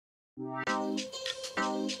Hello,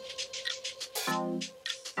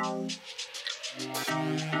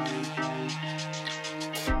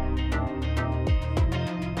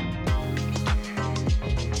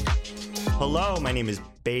 my name is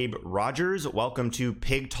Babe Rogers. Welcome to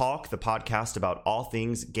Pig Talk, the podcast about all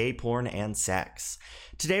things gay porn and sex.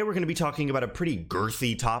 Today we're going to be talking about a pretty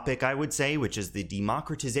girthy topic, I would say, which is the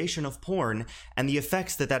democratization of porn and the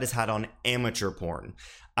effects that has had on amateur porn.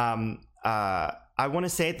 I want to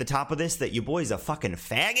say at the top of this that you boy's a fucking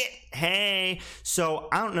faggot. Hey! So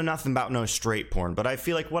I don't know nothing about no straight porn, but I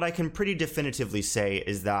feel like what I can pretty definitively say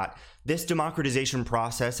is that this democratization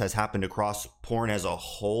process has happened across porn as a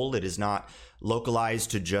whole. It is not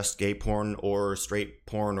localized to just gay porn or straight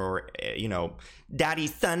porn or, daddy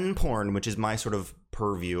son porn, which is my sort of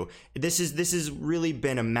purview. This has really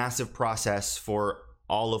been a massive process for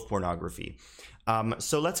all of pornography.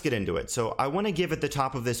 So let's get into it. So I want to give at the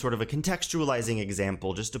top of this sort of a contextualizing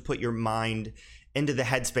example just to put your mind into the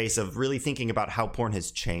headspace of really thinking about how porn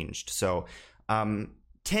has changed. So 10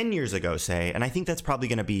 years ago, say, and I think that's probably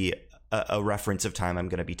going to be a reference of time I'm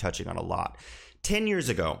going to be touching on a lot. 10 years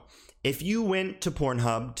ago, if you went to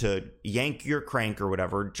Pornhub to yank your crank or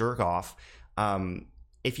whatever, jerk off,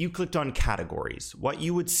 if you clicked on categories, what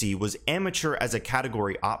you would see was amateur as a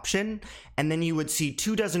category option, and then you would see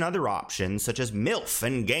 24 other options such as MILF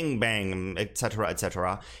and gangbang, etc.,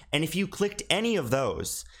 etc. And if you clicked any of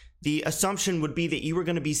those, the assumption would be that you were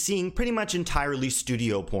going to be seeing pretty much entirely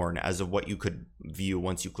studio porn as of what you could view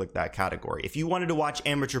once you click that category. If you wanted to watch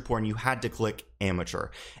amateur porn, you had to click amateur.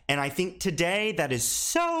 And I think today that is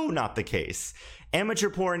so not the case. Amateur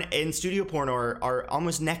porn and studio porn are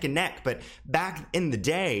almost neck and neck, but back in the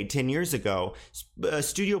day, 10 years ago,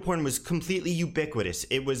 studio porn was completely ubiquitous.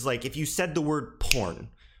 It was like if you said the word porn,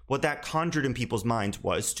 what that conjured in people's minds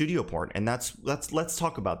was studio porn, and let's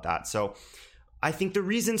talk about that. So I think the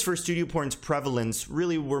reasons for studio porn's prevalence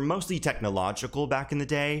really were mostly technological back in the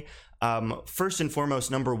day. First and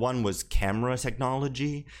foremost, number one was camera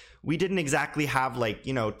technology. We didn't exactly have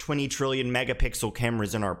 20 trillion megapixel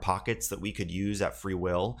cameras in our pockets that we could use at free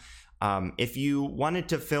will. If you wanted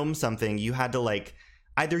to film something, you had to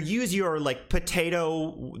either use your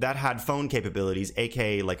potato that had phone capabilities,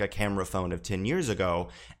 aka a camera phone of 10 years ago,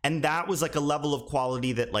 and that was a level of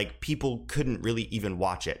quality that people couldn't really even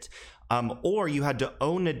watch it. Or you had to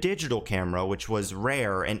own a digital camera, which was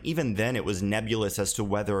rare, and even then it was nebulous as to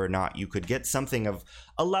whether or not you could get something of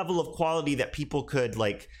a level of quality that people could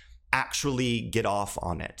actually get off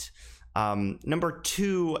on it. Number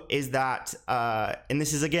two is that, and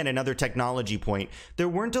this is again another technology point, there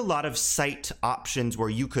weren't a lot of site options where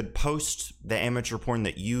you could post the amateur porn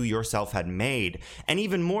that you yourself had made. And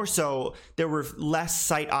even more so, there were less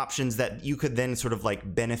site options that you could then sort of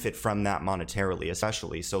benefit from that monetarily,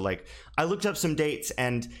 especially. So I looked up some dates,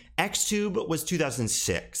 and Xtube was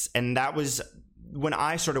 2006, and that was when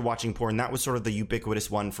I started watching porn. That was sort of the ubiquitous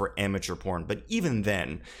one for amateur porn. But even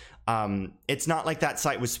then, it's not like that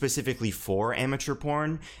site was specifically for amateur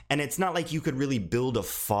porn, and it's not like you could really build a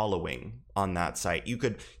following on that site. You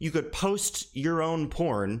could post your own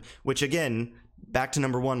porn, which again, back to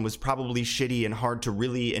number one, was probably shitty and hard to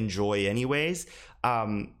really enjoy anyways.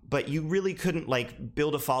 But you really couldn't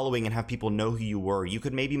build a following and have people know who you were. You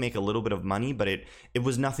could maybe make a little bit of money, but it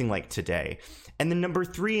was nothing like today. And then number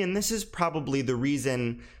three, and this is probably the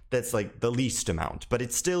reason that's the least amount, but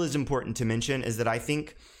it still is important to mention, is that I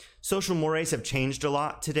think social mores have changed a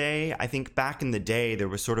lot today. I think back in the day, there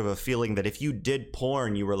was sort of a feeling that if you did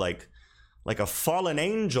porn, you were like a fallen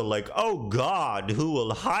angel, oh God, who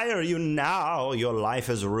will hire you now? Your life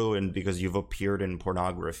is ruined because you've appeared in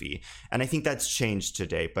pornography. And I think that's changed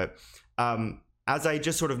today. But as I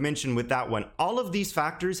just sort of mentioned with that one, all of these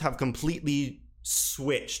factors have completely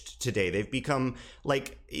switched today. They've become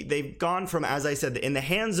they've gone from, as I said, in the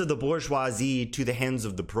hands of the bourgeoisie to the hands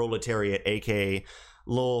of the proletariat, aka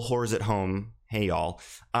lol whores at home. Hey y'all.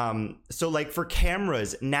 So for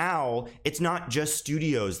cameras, now it's not just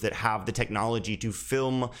studios that have the technology to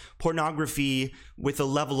film pornography with a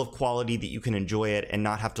level of quality that you can enjoy it and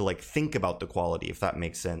not have to think about the quality, if that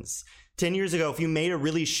makes sense. 10 years ago, if you made a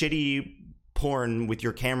really shitty porn with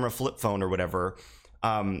your camera flip phone or whatever,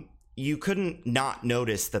 you couldn't not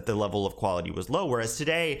notice that the level of quality was low. Whereas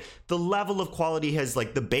today, the level of quality has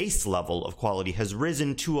the base level of quality has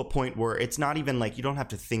risen to a point where it's not even you don't have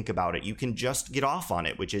to think about it. You can just get off on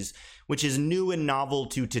it, which is new and novel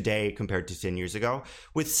to today compared to 10 years ago.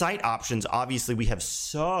 With site options, obviously we have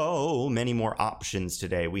so many more options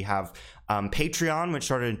today. We have Patreon, which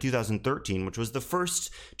started in 2013, which was the first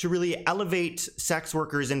to really elevate sex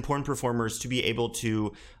workers and porn performers to be able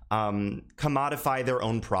to commodify their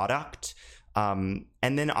own product. And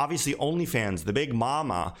then obviously OnlyFans, the big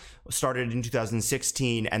mama, started in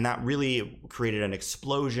 2016, and that really created an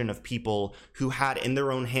explosion of people who had in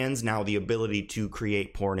their own hands now the ability to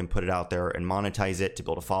create porn and put it out there and monetize it to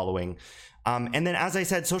build a following. And then, as I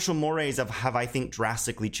said, social mores have, I think,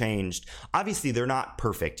 drastically changed. Obviously, they're not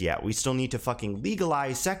perfect yet. We still need to fucking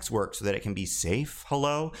legalize sex work so that it can be safe.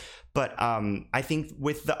 Hello? But I think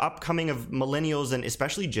with the upcoming of millennials and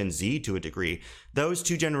especially Gen Z to a degree, those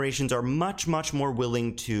two generations are much, much more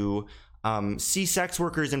willing to see sex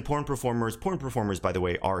workers and porn performers. Porn performers, by the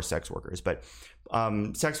way, are sex workers, but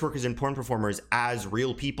sex workers and porn performers as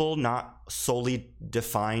real people, not solely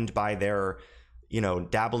defined by their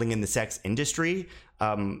dabbling in the sex industry.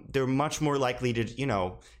 They're much more likely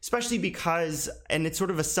to, especially because, and it's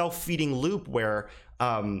sort of a self-feeding loop where,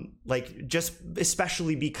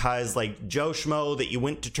 especially because Joe Schmo that you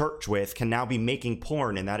went to church with can now be making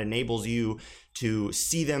porn, and that enables you to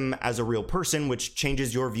see them as a real person, which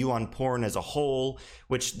changes your view on porn as a whole,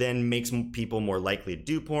 which then makes people more likely to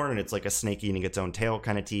do porn. And it's like a snake eating its own tail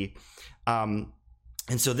kind of tea.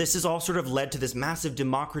 And so this has all sort of led to this massive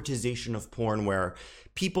democratization of porn where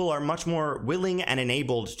people are much more willing and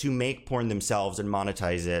enabled to make porn themselves and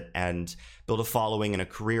monetize it and build a following and a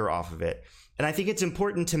career off of it. And I think it's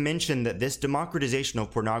important to mention that this democratization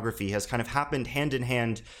of pornography has kind of happened hand in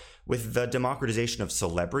hand with the democratization of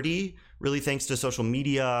celebrity, really thanks to social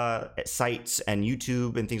media sites and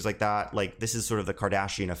YouTube and things like that. This is sort of the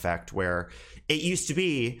Kardashian effect, where it used to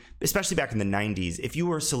be, especially back in the 90s, if you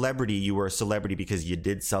were a celebrity, you were a celebrity because you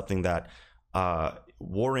did something that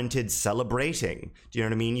warranted celebrating. Do you know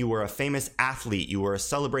what I mean? You were a famous athlete, you were a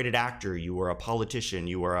celebrated actor, you were a politician,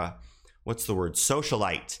 you were a,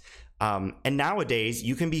 socialite. And nowadays,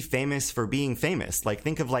 you can be famous for being famous.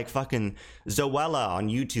 Think of fucking Zoella on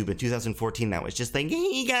YouTube in 2014 that was just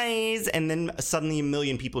hey guys, and then suddenly a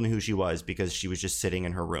million people knew who she was because she was just sitting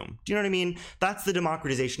in her room. Do you know what I mean? That's the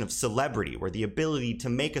democratization of celebrity, where the ability to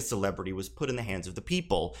make a celebrity was put in the hands of the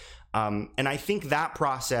people. And I think that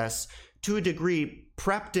process, to a degree,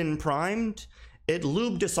 prepped and primed, it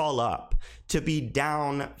lubed us all up to be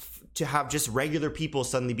down to have just regular people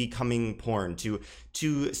suddenly becoming porn,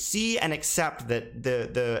 to see and accept that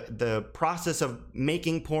the process of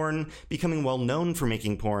making porn, becoming well known for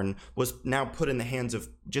making porn, was now put in the hands of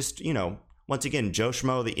just, once again, Joe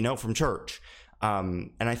Schmo that you know from church.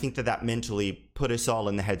 And I think that mentally put us all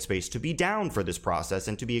in the headspace to be down for this process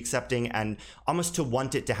and to be accepting and almost to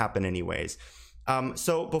want it to happen anyways.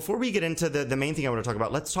 So before we get into the main thing I want to talk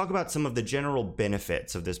about, let's talk about some of the general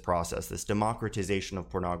benefits of this process, this democratization of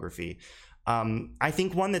pornography. I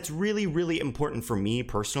think one that's really, really important for me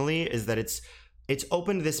personally is that it's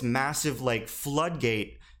opened this massive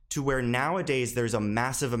floodgate to where nowadays there's a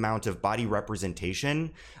massive amount of body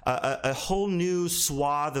representation, a whole new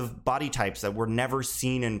swath of body types that were never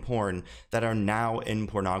seen in porn that are now in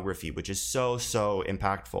pornography, which is so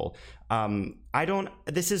impactful.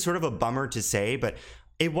 This is sort of a bummer to say, but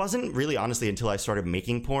it wasn't really honestly until I started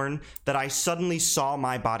making porn that I suddenly saw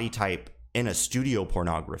my body type in a studio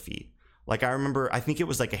pornography. I remember, I think it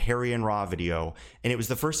was a Harry and Raw video, and it was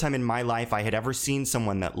the first time in my life I had ever seen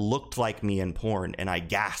someone that looked like me in porn, and I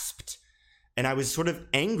gasped. And I was sort of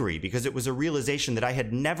angry because it was a realization that I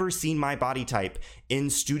had never seen my body type in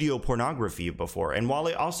studio pornography before. And while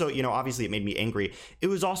it also, obviously it made me angry, it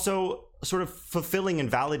was also sort of fulfilling and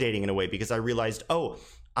validating in a way, because I realized,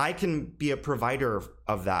 I can be a provider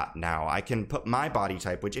of that now. I can put my body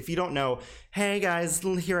type, which if you don't know, hey guys,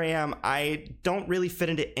 here I am. I don't really fit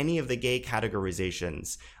into any of the gay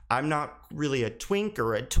categorizations. I'm not really a twink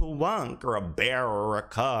or a twunk or a bear or a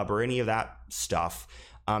cub or any of that stuff.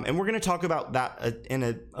 And we're going to talk about that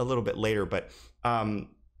in a little bit later, but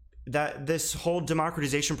that this whole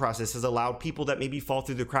democratization process has allowed people that maybe fall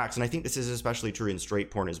through the cracks, and I think this is especially true in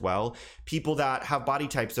straight porn as well, people that have body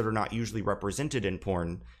types that are not usually represented in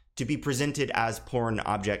porn, to be presented as porn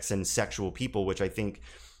objects and sexual people, which I think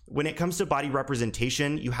when it comes to body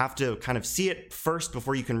representation, you have to kind of see it first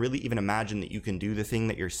before you can really even imagine that you can do the thing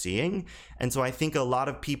that you're seeing. And so I think a lot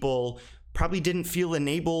of people probably didn't feel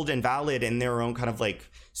enabled and valid in their own kind of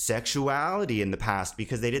sexuality in the past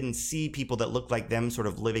because they didn't see people that looked like them sort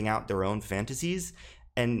of living out their own fantasies.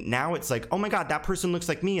 And now it's oh my God, that person looks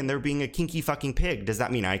like me and they're being a kinky fucking pig. Does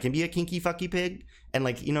that mean I can be a kinky fucking pig? And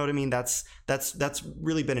you know what I mean? That's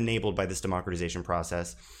really been enabled by this democratization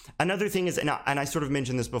process. Another thing is, and I sort of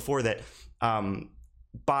mentioned this before, that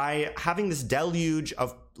by having this deluge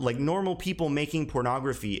of normal people making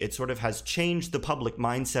pornography, it sort of has changed the public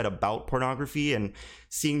mindset about pornography, and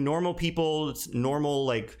seeing normal people,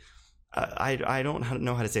 normal, I don't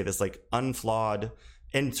know how to say this, unflawed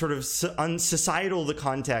and sort of on societal the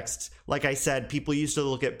context, like I said, people used to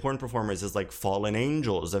look at porn performers as like fallen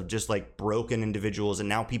angels, of just like broken individuals. And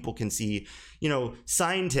now people can see,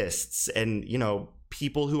 scientists and,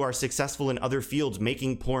 people who are successful in other fields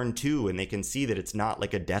making porn too. And they can see that it's not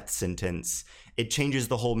like a death sentence. It changes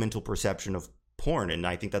the whole mental perception of porn. And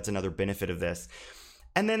I think that's another benefit of this.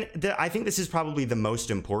 And then I think this is probably the most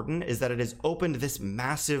important, is that it has opened this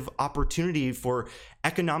massive opportunity for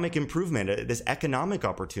economic improvement, this economic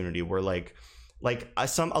opportunity where a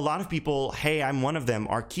lot of people, hey, I'm one of them,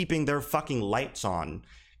 are keeping their fucking lights on,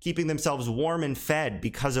 keeping themselves warm and fed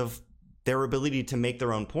because of their ability to make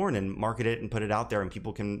their own porn and market it and put it out there, and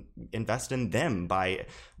people can invest in them by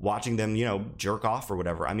watching them, jerk off or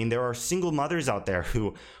whatever. I mean, there are single mothers out there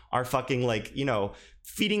who are fucking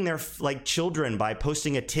feeding their children by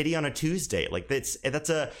posting a titty on a Tuesday. Like that's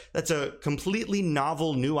a completely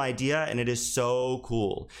novel new idea, and it is so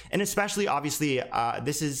cool. And especially obviously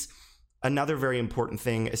this is another very important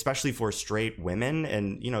thing, especially for straight women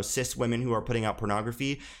and, cis women who are putting out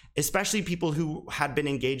pornography, especially people who had been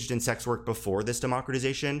engaged in sex work before this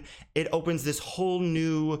democratization. It opens this whole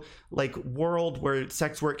new world where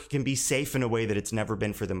sex work can be safe in a way that it's never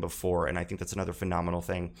been for them before. And I think that's another phenomenal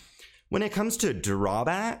thing. When it comes to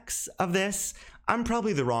drawbacks of this, I'm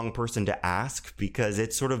probably the wrong person to ask, because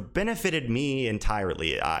it sort of benefited me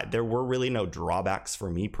entirely. There were really no drawbacks for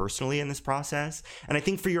me personally in this process. And I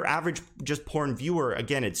think for your average just porn viewer,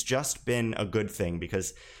 again, it's just been a good thing,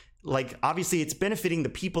 because obviously it's benefiting the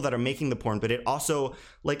people that are making the porn, but it also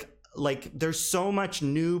there's so much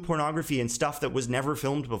new pornography and stuff that was never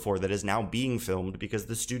filmed before that is now being filmed because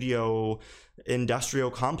the studio industrial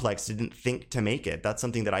complex didn't think to make it. That's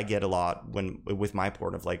something that I get a lot with my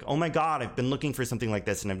porn, of oh my God, I've been looking for something like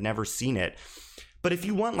this and I've never seen it. But if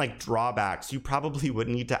you want drawbacks, you probably would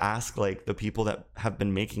need to ask the people that have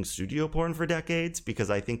been making studio porn for decades, because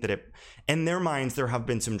I think that in their minds, there have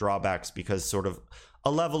been some drawbacks because sort of a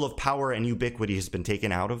level of power and ubiquity has been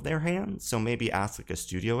taken out of their hands. So maybe ask a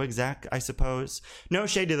studio exec, I suppose. No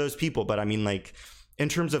shade to those people, but I mean, in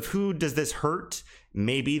terms of who does this hurt,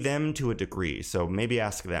 maybe them to a degree. So maybe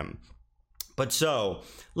ask them. But so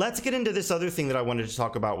let's get into this other thing that I wanted to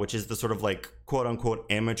talk about, which is the sort of quote unquote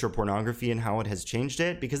amateur pornography and how it has changed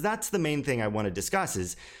it, because that's the main thing I want to discuss,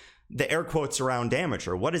 is the air quotes around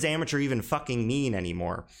amateur. What does amateur even fucking mean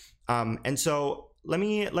anymore? And so let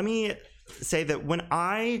me say that when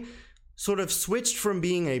I sort of switched from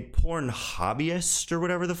being a porn hobbyist or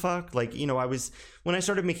whatever the fuck, when I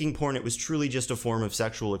started making porn, it was truly just a form of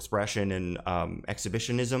sexual expression and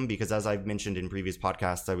exhibitionism, because as I've mentioned in previous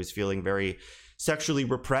podcasts, I was feeling very sexually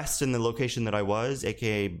repressed in the location that I was,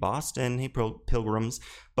 aka Boston. Hey, pilgrims.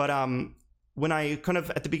 But when I kind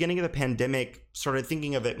of, at the beginning of the pandemic, started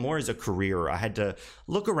thinking of it more as a career, I had to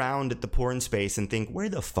look around at the porn space and think, where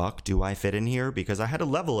the fuck do I fit in here? Because I had a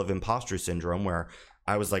level of imposter syndrome where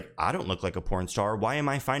I was like, I don't look like a porn star. Why am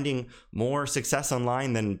I finding more success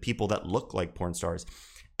online than people that look like porn stars?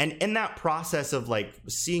 And in that process of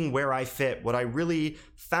seeing where I fit, what I really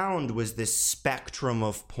found was this spectrum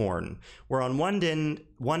of porn, where on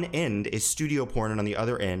one end is studio porn and on the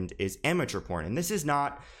other end is amateur porn. And this is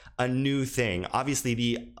not a new thing. Obviously,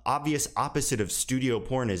 the obvious opposite of studio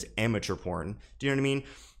porn is amateur porn. Do you know what I mean?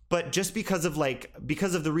 But just because of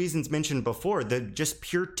the reasons mentioned before, the just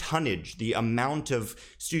pure tonnage, the amount of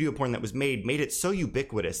studio porn that was made it so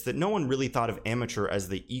ubiquitous that no one really thought of amateur as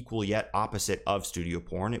the equal yet opposite of studio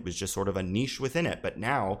porn. It was just sort of a niche within it. But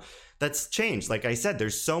now that's changed. Like I said,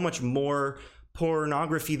 there's so much more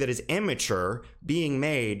pornography that is amateur being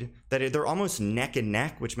made that they're almost neck and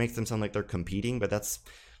neck, which makes them sound like they're competing. But that's,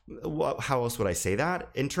 how else would I say that?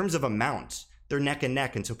 In terms of amount, they're neck and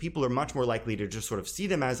neck. And so people are much more likely to just sort of see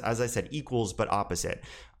them as I said, equals, but opposite,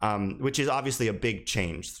 which is obviously a big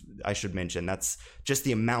change. I should mention that's just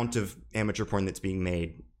the amount of amateur porn that's being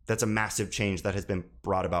made. That's a massive change that has been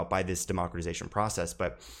brought about by this democratization process.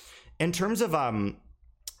 But in terms of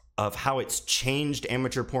how it's changed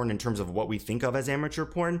amateur porn in terms of what we think of as amateur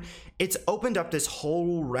porn, it's opened up this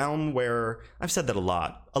whole realm where, I've said that a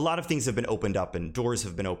lot of things have been opened up and doors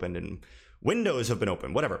have been opened and windows have been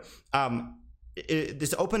opened, whatever.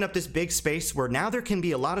 This opened up this big space where now there can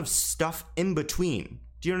be a lot of stuff in between.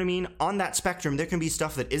 Do you know what I mean? On that spectrum, there can be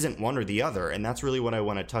stuff that isn't one or the other. And that's really what I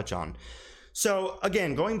want to touch on. So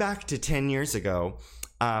again, going back to 10 years ago,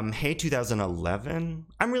 Hey, 2011.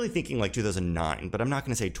 I'm really thinking like 2009, but I'm not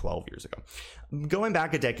going to say 12 years ago. Going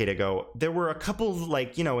back a decade ago, there were a couple of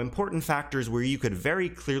like, important factors where you could very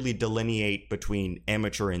clearly delineate between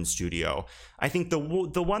amateur and studio. I think the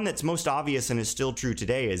one that's most obvious and is still true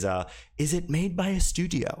today is it made by a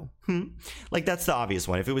studio? Like that's the obvious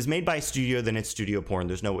one. If it was made by a studio, then it's studio porn.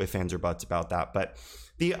 There's no ifs, ands, or buts about that. But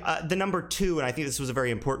the number two, and I think this was a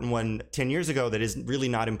very important one 10 years ago that is really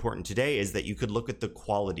not important today, is that you could look at the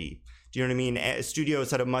quality. Do you know what I mean?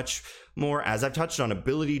 Studios had a much more, as I've touched on,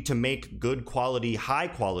 ability to make good quality, high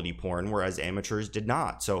quality porn, whereas amateurs did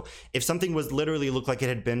not. So if something was literally looked like it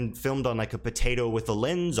had been filmed on like a potato with a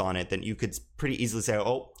lens on it, then you could pretty easily say,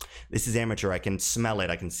 oh, this is amateur. I can smell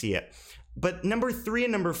it. I can see it. But number three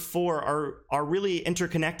and number four are really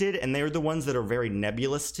interconnected, and they're the ones that are very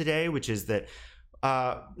nebulous today, which is that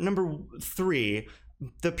number three,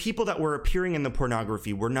 the people that were appearing in the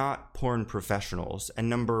pornography were not porn professionals. And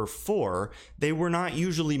number four, they were not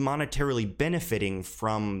usually monetarily benefiting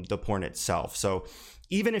from the porn itself. So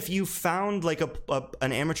even if you found like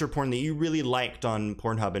an amateur porn that you really liked on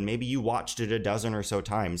Pornhub and maybe you watched it a dozen or so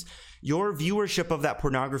times, your viewership of that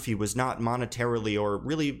pornography was not monetarily or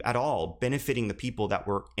really at all benefiting the people that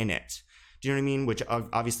were in it. Do you know what I mean? Which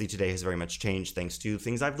obviously today has very much changed thanks to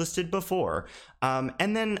things I've listed before.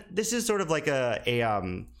 And then this is sort of like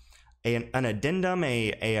an addendum,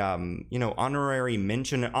 honorary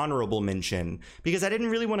mention, an honorable mention, because I didn't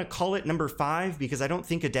really want to call it number five because I don't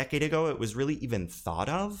think a decade ago it was really even thought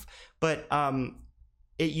of. But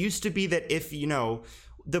it used to be that if,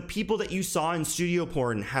 the people that you saw in studio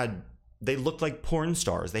porn they looked like porn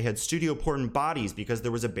stars. They had studio porn bodies because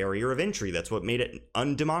there was a barrier of entry. That's what made it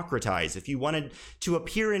undemocratized. If you wanted to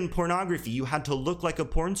appear in pornography, you had to look like a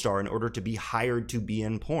porn star in order to be hired to be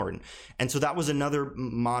in porn. And so that was another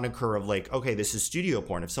moniker of like, okay, this is studio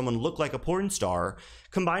porn. If someone looked like a porn star,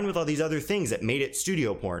 combined with all these other things that made it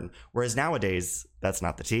studio porn. Whereas nowadays, that's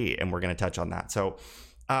not the tea, and we're going to touch on that. So,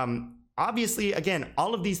 obviously, again,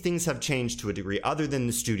 all of these things have changed to a degree other than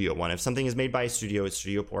the studio one. If something is made by a studio, it's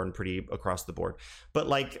studio porn pretty across the board. But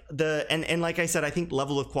like like I said, I think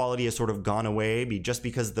level of quality has sort of gone away just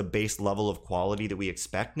because the base level of quality that we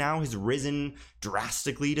expect now has risen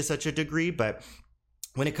drastically to such a degree. But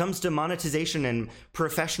when it comes to monetization and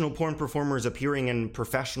professional porn performers appearing in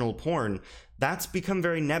professional porn, that's become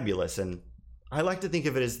very nebulous. And I like to think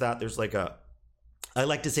of it as that I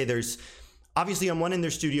like to say there's, obviously, on one end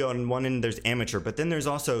there's studio and one end there's amateur, but then there's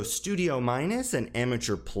also studio minus and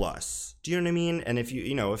amateur plus. Do you know what I mean? And if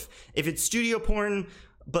if it's studio porn,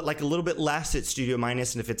 but like a little bit less, it's studio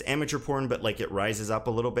minus. And if it's amateur porn, but like it rises up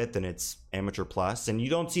a little bit, then it's amateur plus. And you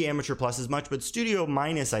don't see amateur plus as much, but studio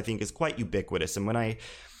minus, I think, is quite ubiquitous. And when I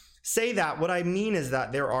say that, what I mean is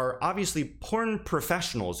that there are obviously porn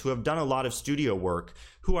professionals who have done a lot of studio work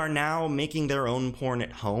who are now making their own porn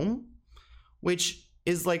at home, which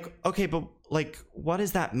is like, okay, but like, what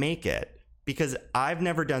does that make it? Because I've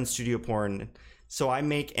never done studio porn, so I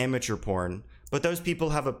make amateur porn, but those people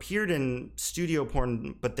have appeared in studio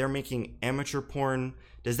porn, but they're making amateur porn.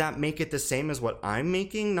 Does that make it the same as what I'm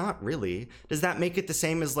making? Not really. Does that make it the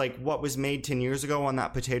same as like what was made 10 years ago on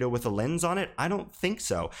that potato with a lens on it? I don't think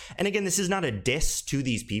so. And again, this is not a diss to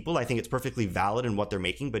these people. I think it's perfectly valid in what they're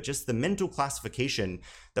making, but just the mental classification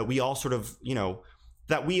that we all sort of,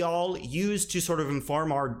 that we all use to sort of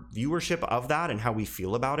inform our viewership of that and how we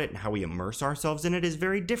feel about it and how we immerse ourselves in it is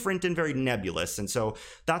very different and very nebulous. And so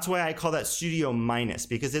that's why I call that studio minus,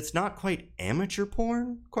 because it's not quite amateur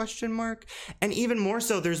porn, ? And even more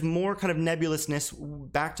so, there's more kind of nebulousness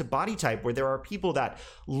back to body type, where there are people that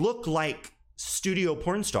look like studio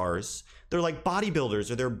porn stars. They're like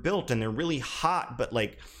bodybuilders, or they're built and they're really hot, but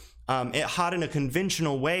like hot in a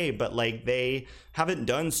conventional way, but like they haven't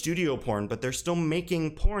done studio porn, but they're still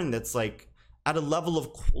making porn that's like at a level of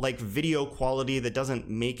like video quality that doesn't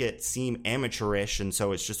make it seem amateurish. And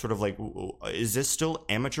so it's just sort of like, is this still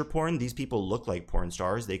amateur porn? These people look like porn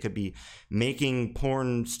stars. They could be making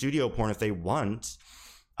porn, studio porn, if they want.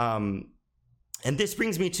 And this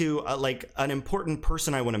brings me to like an important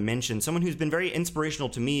person I want to mention, someone who's been very inspirational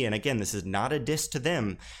to me. And again, this is not a diss to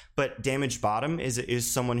them, but Damaged Bottom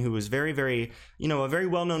is someone who is very, very, a very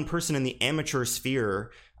well-known person in the amateur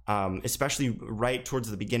sphere, especially right towards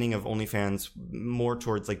the beginning of OnlyFans, more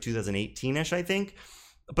towards like 2018-ish, I think.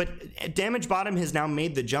 But Damaged Bottom has now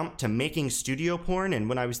made the jump to making studio porn. And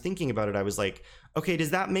when I was thinking about it, I was like, okay,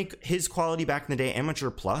 does that make his quality back in the day amateur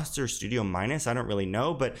plus or studio minus? I don't really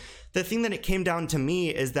know. But the thing that it came down to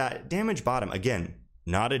me is that Damaged Bottom, again,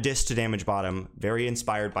 not a diss to Damaged Bottom, very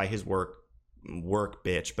inspired by his work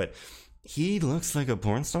bitch, but he looks like a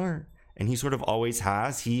porn star. and he sort of always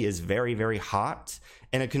has. He is very, very hot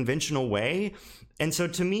in a conventional way. And so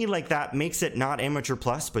to me, like, that makes it not amateur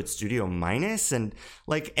plus, but studio minus. And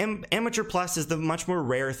like amateur plus is the much more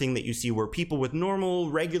rare thing that you see, where people with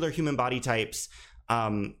normal, regular human body types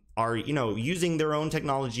are, you know, using their own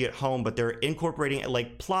technology at home, but they're incorporating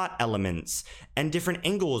like plot elements and different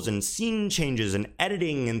angles and scene changes and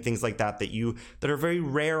editing and things like that that are very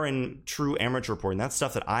rare in true amateur porn. That's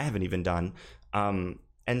stuff that I haven't even done.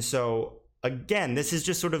 And so again, this is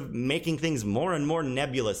just sort of making things more and more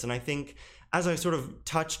nebulous. And I think, as I sort of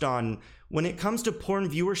touched on, when it comes to porn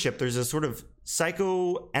viewership, there's a sort of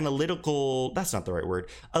psychoanalytical, that's not the right word,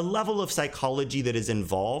 a level of psychology that is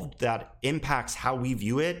involved that impacts how we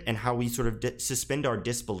view it and how we sort of suspend our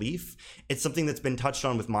disbelief. It's something that's been touched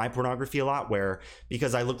on with my pornography a lot, where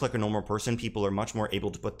because I look like a normal person, people are much more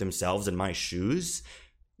able to put themselves in my shoes.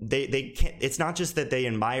 They can't, it's not just that they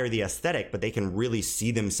admire the aesthetic, but they can really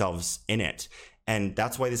see themselves in it. And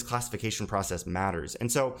that's why this classification process matters.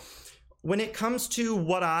 And so when it comes to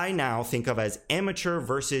what I now think of as amateur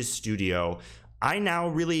versus studio, I now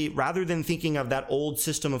really, rather than thinking of that old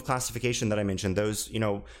system of classification that I mentioned, those, you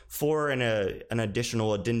know, 4 and an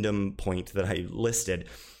additional addendum point that I listed,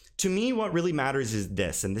 to me, what really matters is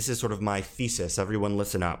this, and this is sort of my thesis. Everyone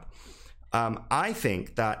listen up. I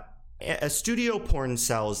think that a studio porn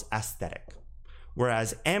sells aesthetic,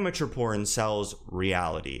 whereas amateur porn sells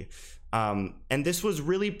reality. And this was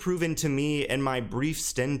really proven to me in my brief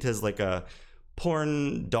stint as like a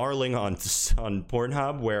porn darling on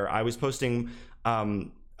Pornhub, where I was posting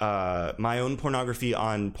my own pornography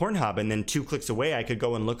on Pornhub, and then 2 clicks away I could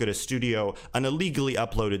go and look at an illegally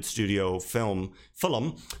uploaded studio film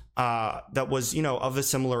that was, you know, of a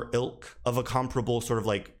similar ilk, of a comparable sort of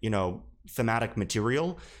like, you know, thematic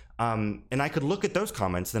material. And I could look at those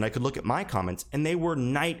comments, then I could look at my comments, and they were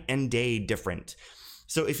night and day different.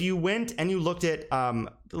 So if you went and you looked at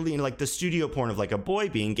like the studio porn of like a boy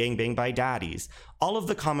being gangbanged by daddies, all of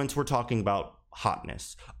the comments were talking about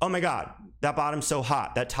hotness. Oh my God, that bottom's so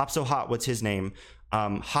hot. That top's so hot. What's his name?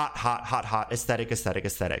 Hot,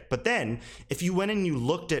 aesthetic. But then if you went and you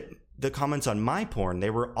looked at the comments on my porn, they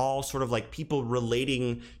were all sort of like people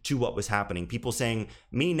relating to what was happening. People saying,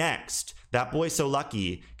 me next. That boy's so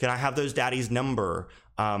lucky. Can I have those daddy's number?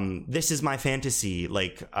 This is my fantasy,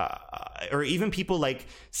 like, or even people like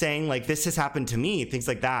saying like, this has happened to me, things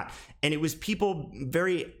like that. And it was people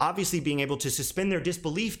very obviously being able to suspend their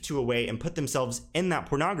disbelief to a way and put themselves in that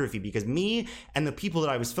pornography, because me and the people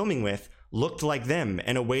that I was filming with looked like them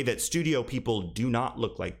in a way that studio people do not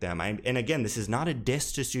look like them. And again, this is not a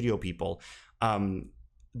diss to studio people.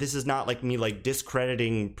 This is not like me like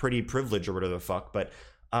discrediting pretty privilege or whatever the fuck, but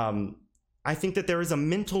I think that there is a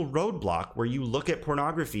mental roadblock where you look at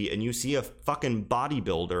pornography and you see a fucking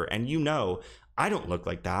bodybuilder and you know, I don't look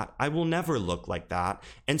like that. I will never look like that.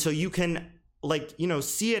 And so you can like, you know,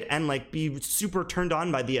 see it and like be super turned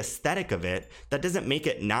on by the aesthetic of it. That doesn't make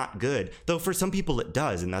it not good. Though for some people it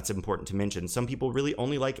does, and that's important to mention. Some people really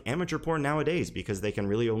only like amateur porn nowadays because they can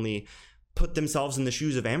really only put themselves in the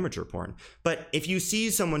shoes of amateur porn. But if you see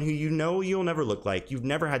someone who you know you'll never look like, you've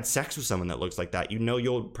never had sex with someone that looks like that, you know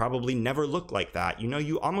you'll probably never look like that, you know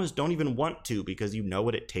you almost don't even want to because you know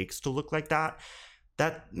what it takes to look like that,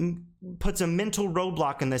 that puts a mental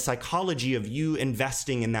roadblock in the psychology of you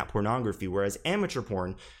investing in that pornography, whereas amateur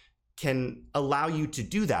porn can allow you to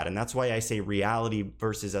do that. And that's why I say reality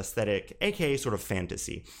versus aesthetic, aka sort of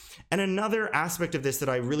fantasy. And another aspect of this that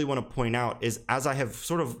I really want to point out is, as I have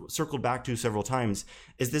sort of circled back to several times,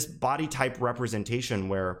 is this body type representation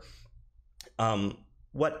where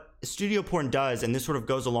what studio porn does, and this sort of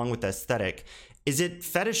goes along with the aesthetic, is it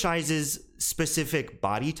fetishizes specific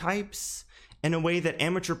body types in a way that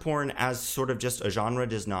amateur porn as sort of just a genre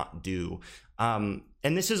does not do.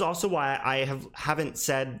 And this is also why I haven't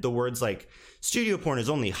said the words like studio porn is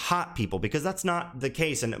only hot people, because that's not the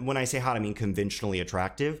case. And when I say hot, I mean conventionally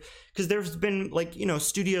attractive, because there's been like, you know,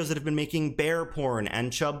 studios that have been making bear porn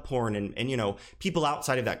and chub porn and you know, people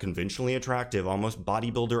outside of that conventionally attractive, almost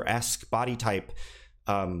bodybuilder-esque body type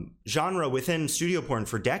genre within studio porn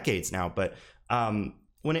for decades now. But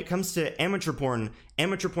when it comes to amateur porn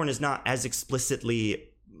is not as explicitly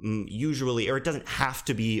usually, or it doesn't have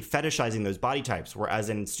to be fetishizing those body types, whereas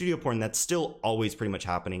in studio porn that's still always pretty much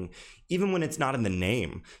happening, even when it's not in the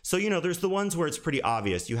name. So, you know, there's the ones where it's pretty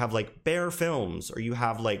obvious. You have like Bear Films, or you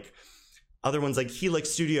have like other ones like Helix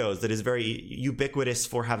Studios that is very ubiquitous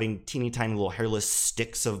for having teeny tiny little hairless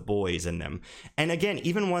sticks of boys in them. And again,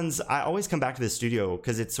 even ones, I always come back to the studio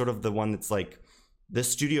because it's sort of the one that's like the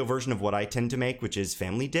studio version of what I tend to make, which is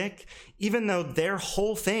Family Dick, even though their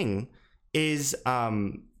whole thing is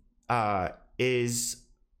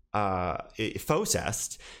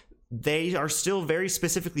FOCEST, they are still very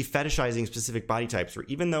specifically fetishizing specific body types, or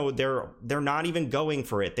even though they're not even going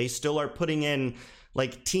for it, they still are putting in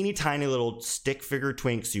like teeny tiny little stick figure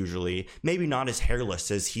twinks, usually maybe not as hairless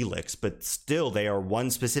as Helix, but still they are one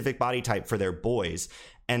specific body type for their boys,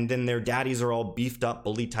 and then their daddies are all beefed up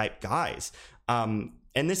bully type guys.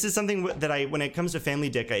 And this is something that when it comes to Family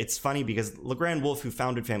Dick, it's funny because LeGrand Wolf, who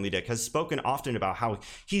founded Family Dick, has spoken often about how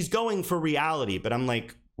he's going for reality, but I'm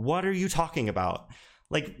like, what are you talking about?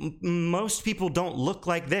 Like, most people don't look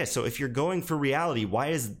like this. So if you're going for reality, why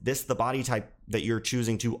is this the body type that you're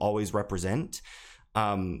choosing to always represent?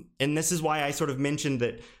 And this is why I sort of mentioned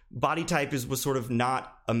that body type was sort of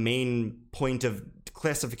not a main point of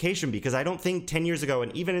classification, because I don't think 10 years ago,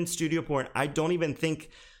 and even in studio porn, I don't even think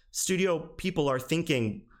studio people are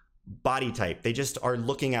thinking body type. They just are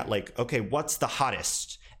looking at like, okay, what's the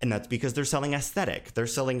hottest? And that's because they're selling aesthetic. They're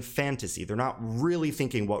selling fantasy. They're not really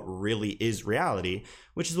thinking what really is reality,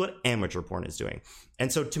 which is what amateur porn is doing.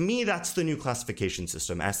 And so to me, that's the new classification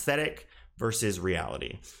system, aesthetic versus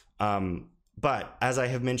reality. But as I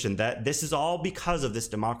have mentioned, that this is all because of this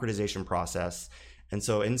democratization process. And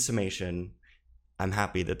so in summation, I'm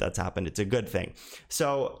happy that that's happened. It's a good thing.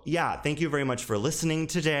 So yeah, thank you very much for listening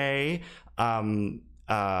today. Again,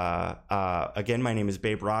 my name is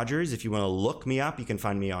Babe Rogers. If you want to look me up, you can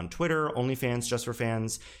find me on Twitter, OnlyFans, Just for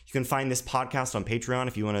Fans. You can find this podcast on Patreon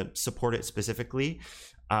if you want to support it specifically.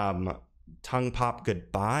 Tongue pop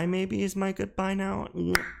goodbye maybe is my goodbye now.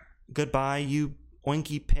 Goodbye, you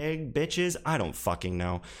oinky pig bitches. I don't fucking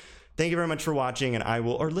know. Thank you very much for watching, and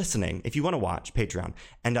or listening if you want to watch, Patreon,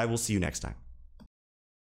 and I will see you next time.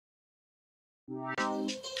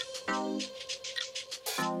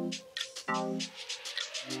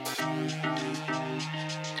 Thank you.